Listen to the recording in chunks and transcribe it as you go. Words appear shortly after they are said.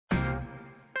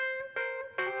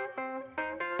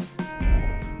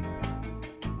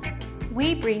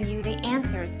we bring you the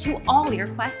answers to all your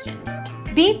questions.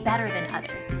 Be better than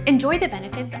others. Enjoy the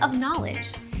benefits of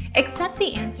knowledge. Accept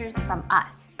the answers from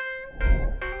us.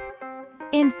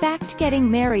 In fact, getting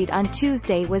married on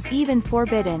Tuesday was even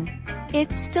forbidden.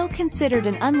 It's still considered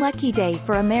an unlucky day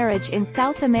for a marriage in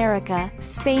South America,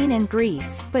 Spain and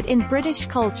Greece, but in British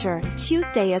culture,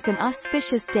 Tuesday is an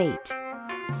auspicious date.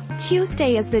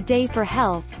 Tuesday is the day for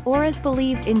health, or as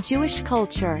believed in Jewish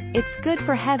culture, it's good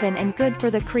for heaven and good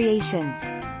for the creations.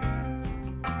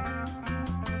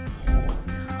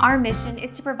 Our mission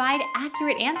is to provide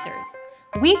accurate answers.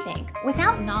 We think,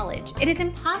 without knowledge, it is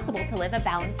impossible to live a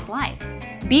balanced life.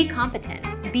 Be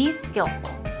competent, be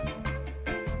skillful.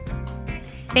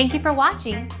 Thank you for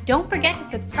watching. Don't forget to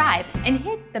subscribe and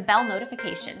hit the bell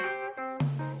notification.